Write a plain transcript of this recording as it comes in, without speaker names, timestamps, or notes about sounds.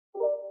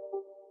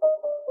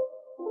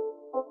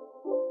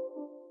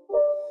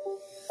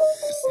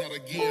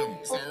start again.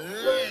 It's a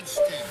rich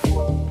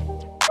thing.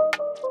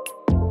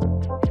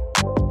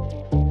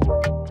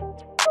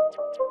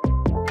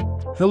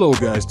 Hello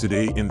guys,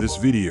 today in this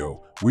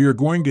video, we are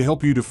going to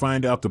help you to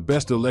find out the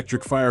best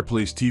electric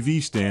fireplace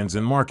TV stands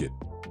in market.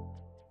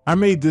 I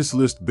made this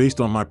list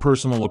based on my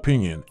personal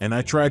opinion, and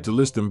I tried to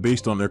list them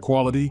based on their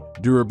quality,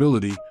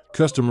 durability,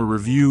 customer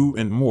review,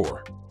 and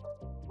more.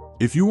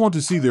 If you want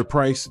to see their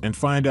price and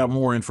find out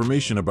more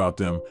information about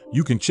them,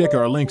 you can check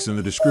our links in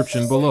the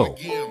description below.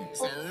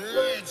 It's a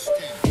rich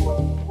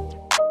thing.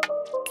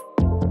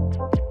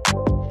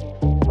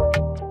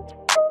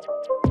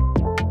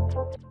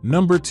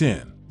 Number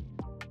 10.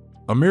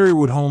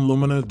 Ameriwood Home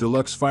Lumina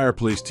Deluxe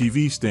Fireplace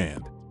TV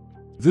Stand.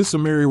 This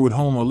Ameriwood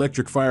Home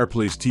electric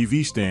fireplace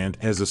TV stand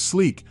has a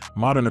sleek,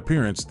 modern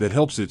appearance that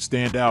helps it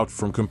stand out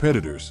from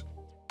competitors.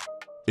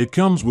 It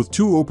comes with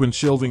two open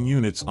shelving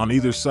units on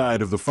either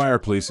side of the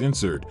fireplace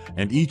insert,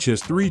 and each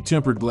has three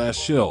tempered glass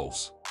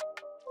shelves.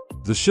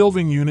 The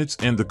shelving units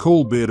and the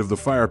coal bed of the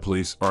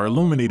fireplace are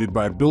illuminated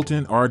by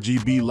built-in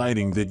RGB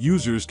lighting that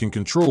users can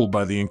control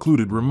by the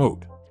included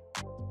remote.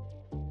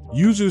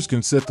 Users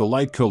can set the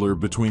light color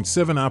between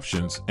 7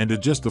 options and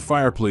adjust the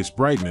fireplace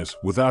brightness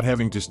without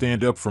having to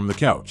stand up from the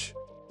couch.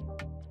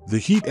 The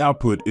heat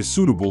output is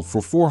suitable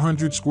for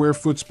 400 square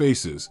foot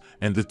spaces,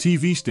 and the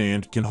TV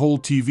stand can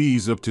hold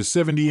TVs up to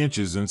 70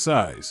 inches in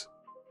size.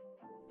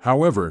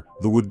 However,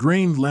 the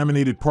wood-grained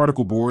laminated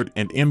particle board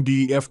and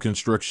MDF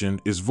construction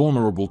is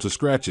vulnerable to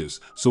scratches,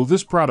 so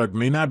this product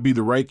may not be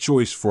the right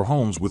choice for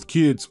homes with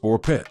kids or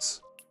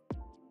pets.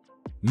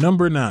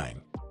 Number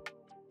 9.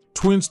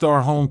 Twin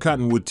Star Home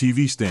Cottonwood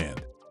TV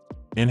Stand.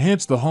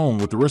 Enhance the home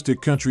with the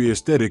rustic country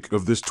aesthetic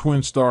of this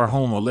Twin Star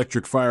Home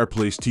electric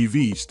fireplace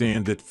TV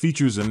stand that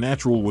features a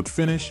natural wood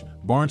finish,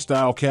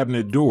 barn-style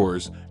cabinet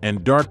doors,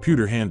 and dark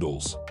pewter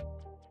handles.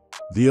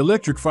 The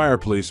electric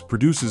fireplace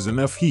produces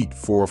enough heat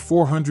for a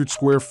 400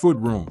 square foot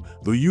room,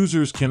 though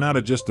users cannot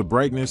adjust the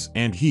brightness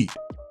and heat.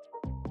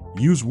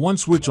 Use one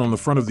switch on the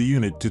front of the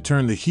unit to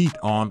turn the heat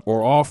on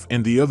or off,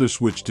 and the other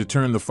switch to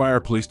turn the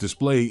fireplace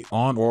display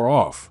on or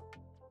off.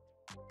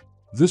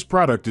 This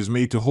product is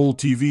made to hold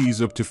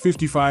TVs up to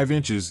 55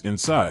 inches in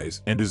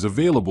size and is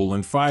available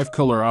in 5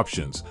 color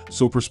options,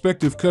 so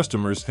prospective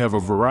customers have a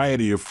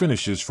variety of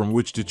finishes from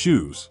which to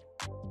choose.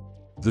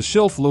 The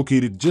shelf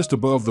located just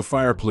above the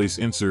fireplace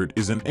insert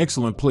is an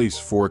excellent place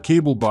for a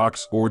cable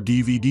box or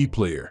DVD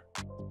player.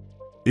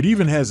 It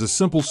even has a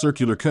simple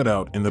circular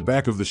cutout in the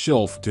back of the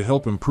shelf to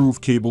help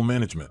improve cable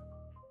management.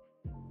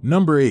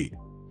 Number 8.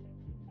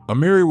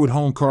 Ameriwood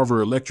Home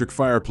Carver Electric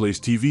Fireplace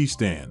TV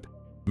Stand.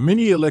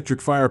 Many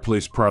electric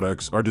fireplace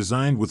products are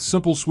designed with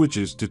simple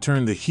switches to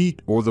turn the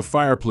heat or the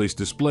fireplace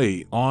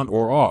display on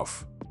or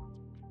off.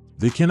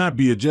 They cannot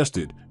be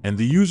adjusted, and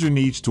the user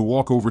needs to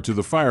walk over to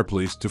the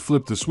fireplace to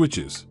flip the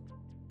switches.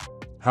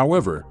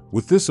 However,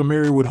 with this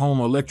Ameriwood Home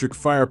electric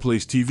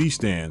fireplace TV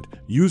stand,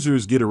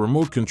 users get a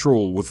remote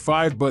control with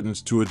 5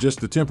 buttons to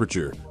adjust the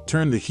temperature,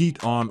 turn the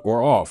heat on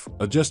or off,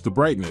 adjust the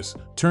brightness,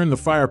 turn the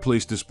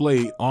fireplace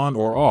display on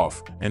or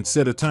off, and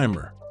set a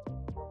timer.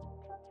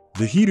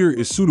 The heater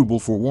is suitable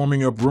for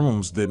warming up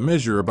rooms that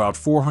measure about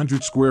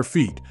 400 square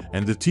feet,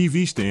 and the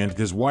TV stand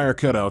has wire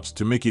cutouts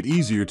to make it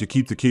easier to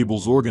keep the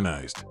cables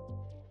organized.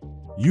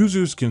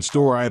 Users can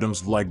store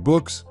items like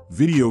books,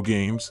 video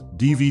games,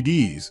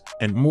 DVDs,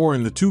 and more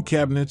in the 2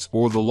 cabinets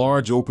or the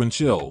large open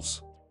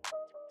shelves.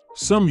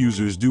 Some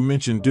users do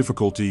mention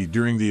difficulty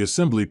during the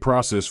assembly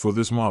process for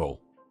this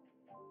model.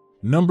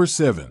 Number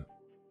 7.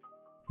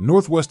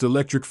 Northwest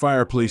Electric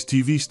Fireplace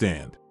TV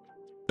Stand.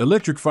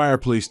 Electric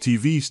fireplace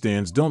TV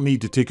stands don't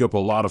need to take up a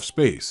lot of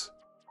space.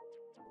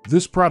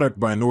 This product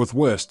by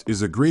Northwest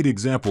is a great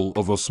example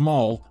of a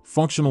small,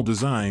 functional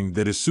design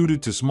that is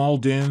suited to small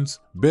dens,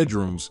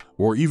 bedrooms,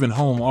 or even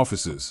home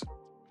offices.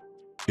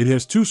 It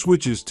has 2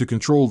 switches to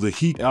control the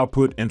heat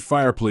output and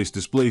fireplace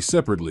display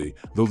separately,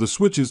 though the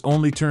switches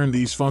only turn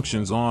these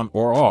functions on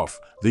or off.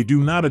 They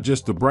do not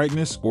adjust the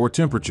brightness or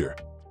temperature.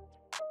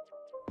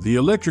 The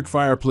electric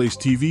fireplace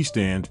TV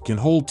stand can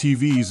hold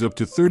TVs up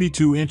to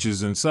 32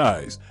 inches in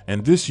size,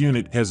 and this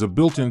unit has a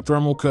built-in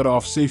thermal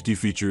cutoff safety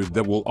feature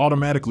that will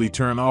automatically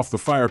turn off the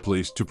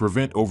fireplace to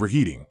prevent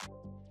overheating.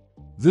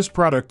 This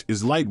product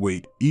is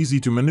lightweight, easy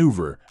to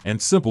maneuver,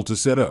 and simple to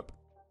set up.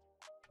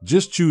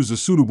 Just choose a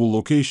suitable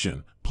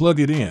location, plug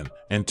it in,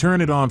 and turn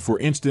it on for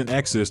instant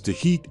access to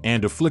heat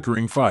and a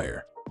flickering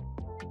fire.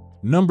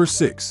 Number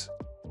 6.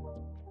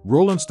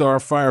 Roland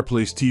Star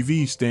Fireplace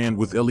TV Stand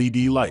with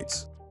LED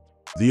Lights.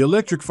 The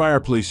electric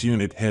fireplace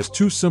unit has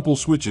 2 simple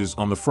switches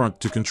on the front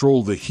to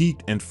control the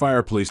heat and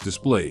fireplace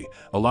display,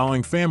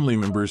 allowing family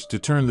members to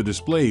turn the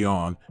display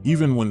on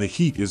even when the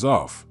heat is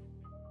off.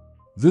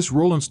 This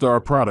Roland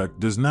Star product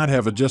does not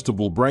have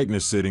adjustable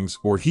brightness settings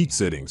or heat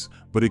settings,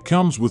 but it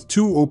comes with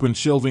 2 open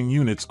shelving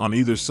units on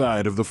either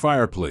side of the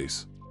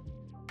fireplace.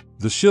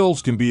 The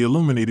shelves can be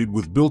illuminated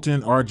with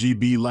built-in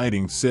RGB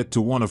lighting set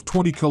to one of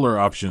 20 color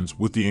options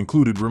with the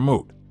included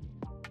remote.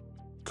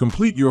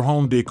 Complete your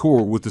home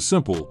decor with the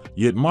simple,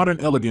 yet modern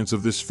elegance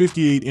of this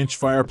 58-inch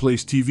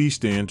Fireplace TV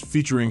stand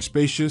featuring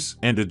spacious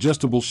and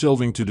adjustable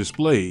shelving to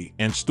display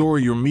and store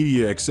your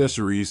media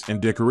accessories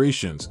and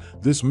decorations.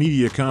 This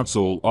media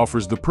console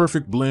offers the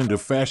perfect blend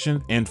of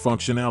fashion and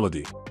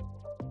functionality.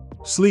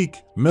 Sleek,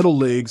 metal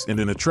legs and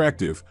an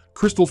attractive,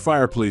 crystal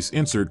fireplace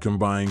insert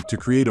combine to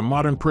create a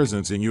modern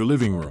presence in your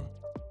living room.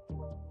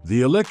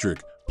 The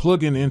electric,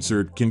 plug-in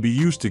insert can be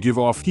used to give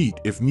off heat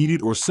if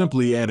needed or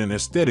simply add an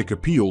aesthetic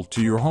appeal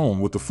to your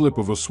home with the flip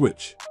of a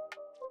switch.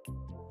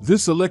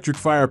 This electric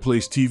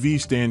Fireplace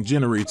TV stand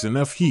generates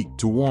enough heat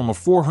to warm a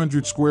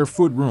 400 square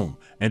foot room,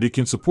 and it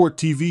can support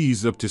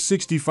TVs up to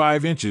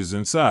 65 inches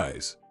in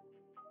size.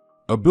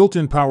 A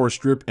built-in power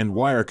strip and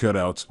wire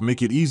cutouts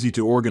make it easy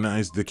to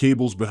organize the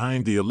cables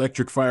behind the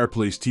electric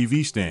Fireplace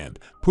TV stand,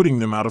 putting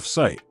them out of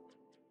sight.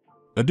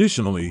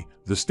 Additionally,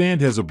 the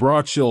stand has a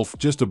broad shelf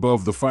just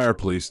above the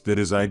fireplace that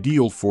is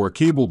ideal for a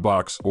cable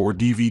box or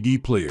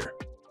DVD player.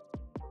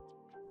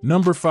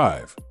 Number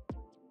 5.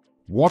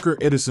 Walker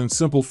Edison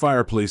Simple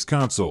Fireplace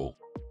Console.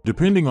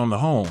 Depending on the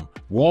home,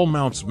 wall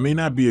mounts may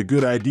not be a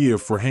good idea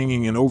for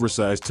hanging an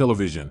oversized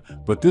television,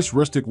 but this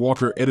rustic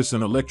Walker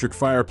Edison electric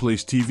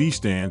fireplace TV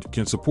stand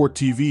can support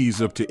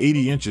TVs up to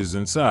 80 inches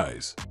in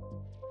size.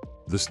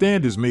 The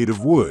stand is made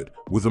of wood,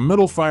 with a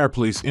metal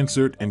fireplace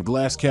insert and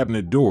glass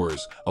cabinet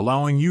doors,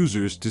 allowing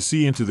users to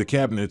see into the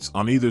cabinets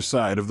on either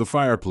side of the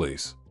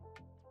fireplace.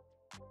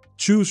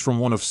 Choose from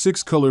one of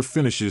 6 color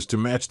finishes to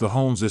match the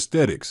home's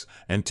aesthetics,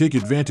 and take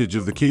advantage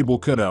of the cable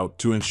cutout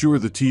to ensure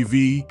the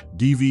TV,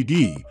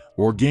 DVD,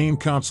 or game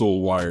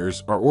console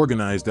wires are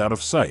organized out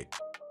of sight.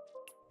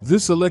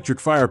 This electric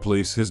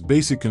fireplace has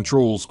basic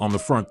controls on the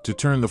front to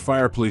turn the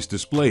fireplace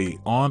display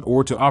on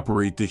or to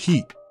operate the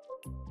heat.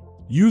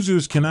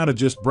 Users cannot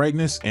adjust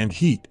brightness and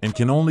heat and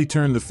can only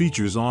turn the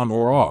features on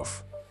or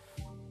off.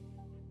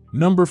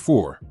 Number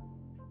 4.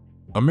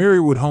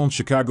 Ameriwood Home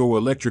Chicago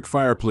Electric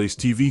Fireplace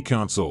TV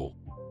Console.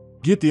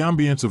 Get the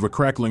ambience of a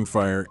crackling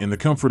fire in the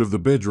comfort of the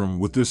bedroom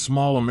with this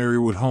small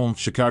Ameriwood Home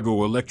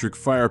Chicago Electric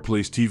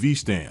Fireplace TV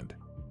stand.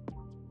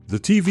 The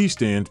TV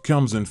stand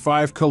comes in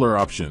 5 color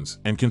options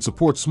and can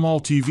support small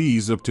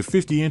TVs up to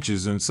 50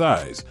 inches in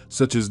size,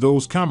 such as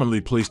those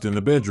commonly placed in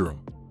the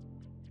bedroom.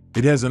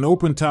 It has an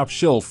open top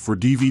shelf for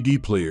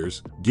DVD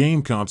players,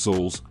 game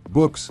consoles,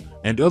 books,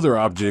 and other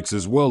objects,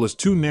 as well as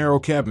 2 narrow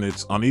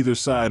cabinets on either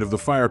side of the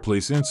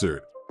fireplace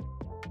insert.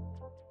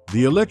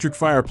 The electric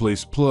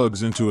fireplace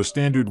plugs into a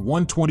standard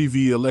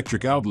 120V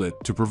electric outlet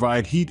to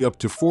provide heat up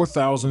to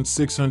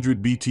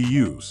 4,600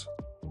 BTUs.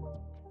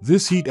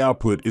 This heat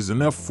output is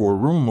enough for a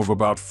room of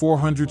about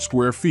 400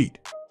 square feet.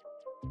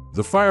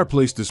 The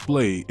fireplace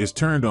display is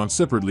turned on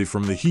separately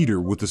from the heater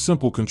with a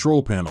simple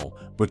control panel,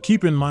 but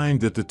keep in mind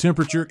that the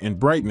temperature and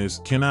brightness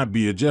cannot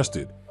be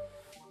adjusted.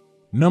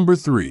 Number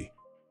 3.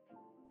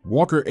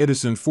 Walker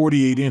Edison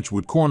 48-inch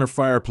wood corner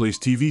fireplace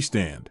TV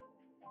stand.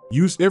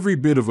 Use every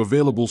bit of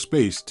available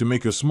space to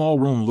make a small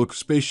room look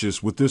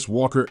spacious with this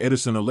Walker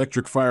Edison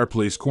electric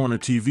fireplace corner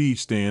TV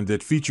stand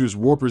that features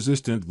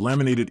warp-resistant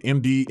laminated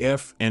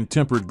MDF and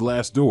tempered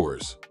glass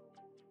doors.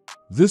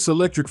 This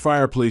electric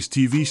fireplace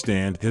TV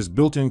stand has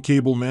built-in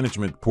cable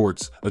management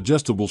ports,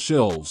 adjustable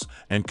shelves,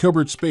 and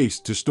cupboard space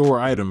to store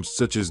items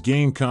such as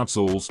game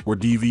consoles or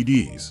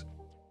DVDs.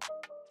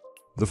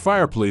 The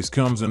fireplace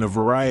comes in a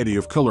variety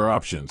of color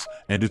options,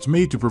 and it's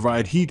made to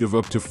provide heat of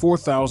up to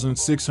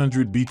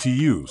 4,600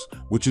 BTUs,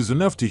 which is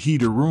enough to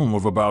heat a room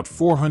of about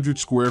 400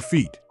 square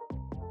feet.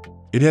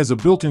 It has a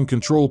built-in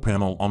control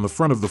panel on the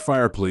front of the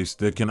fireplace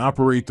that can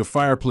operate the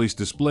fireplace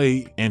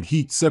display and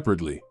heat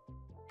separately.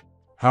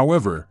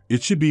 However,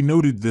 it should be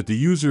noted that the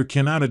user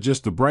cannot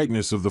adjust the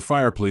brightness of the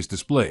fireplace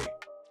display.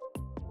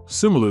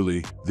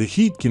 Similarly, the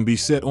heat can be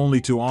set only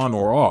to on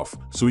or off,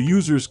 so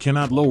users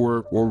cannot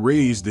lower or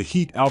raise the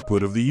heat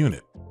output of the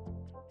unit.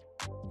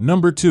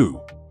 Number 2.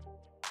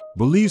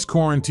 Belize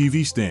Corin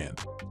TV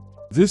Stand.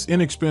 This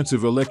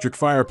inexpensive electric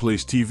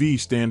fireplace TV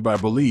stand by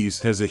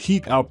Belize has a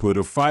heat output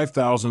of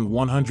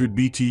 5,100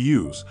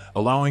 BTUs,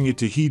 allowing it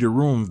to heat a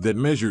room that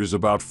measures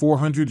about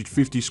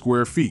 450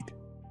 square feet.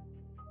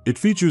 It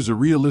features a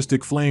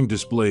realistic flame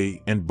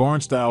display and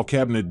barn-style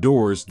cabinet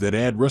doors that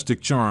add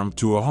rustic charm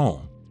to a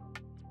home.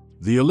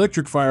 The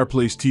electric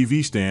fireplace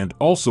TV stand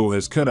also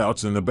has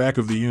cutouts in the back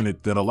of the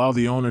unit that allow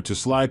the owner to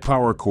slide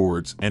power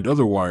cords and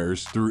other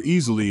wires through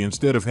easily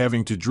instead of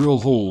having to drill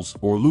holes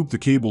or loop the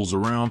cables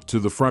around to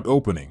the front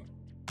opening.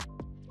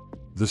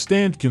 The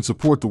stand can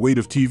support the weight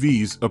of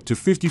TVs up to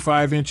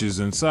 55 inches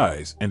in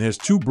size and has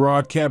 2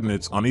 broad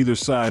cabinets on either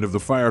side of the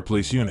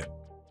fireplace unit.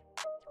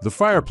 The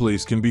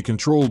fireplace can be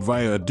controlled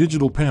via a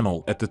digital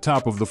panel at the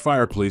top of the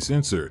fireplace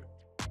insert.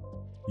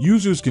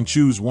 Users can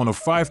choose one of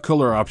 5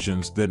 color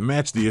options that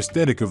match the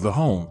aesthetic of the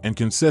home and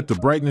can set the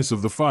brightness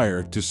of the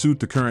fire to suit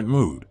the current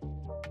mood.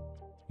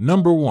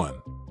 Number 1.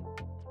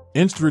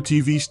 Instra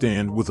TV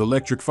Stand with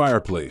Electric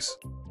Fireplace.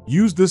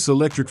 Use this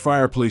electric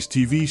fireplace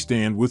TV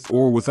stand with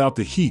or without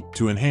the heat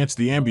to enhance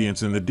the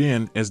ambience in the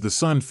den as the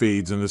sun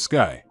fades in the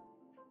sky.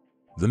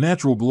 The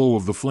natural glow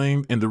of the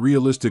flame and the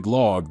realistic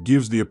log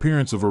gives the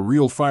appearance of a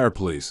real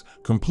fireplace,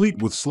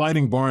 complete with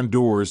sliding barn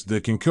doors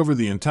that can cover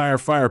the entire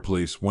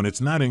fireplace when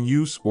it's not in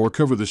use or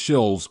cover the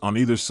shelves on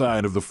either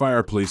side of the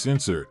fireplace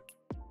insert.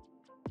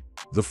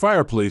 The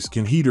fireplace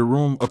can heat a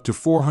room up to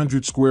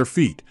 400 square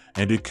feet,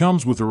 and it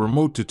comes with a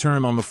remote to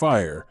turn on the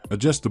fire,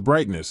 adjust the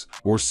brightness,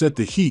 or set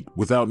the heat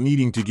without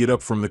needing to get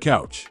up from the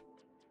couch.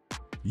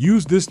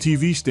 Use this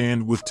TV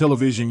stand with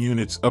television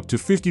units up to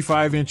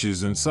 55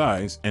 inches in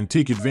size and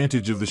take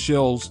advantage of the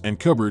shelves and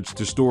cupboards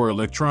to store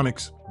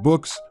electronics,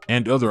 books,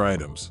 and other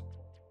items.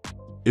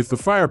 If the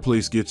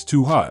fireplace gets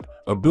too hot,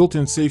 a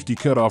built-in safety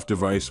cutoff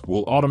device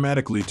will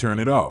automatically turn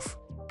it off.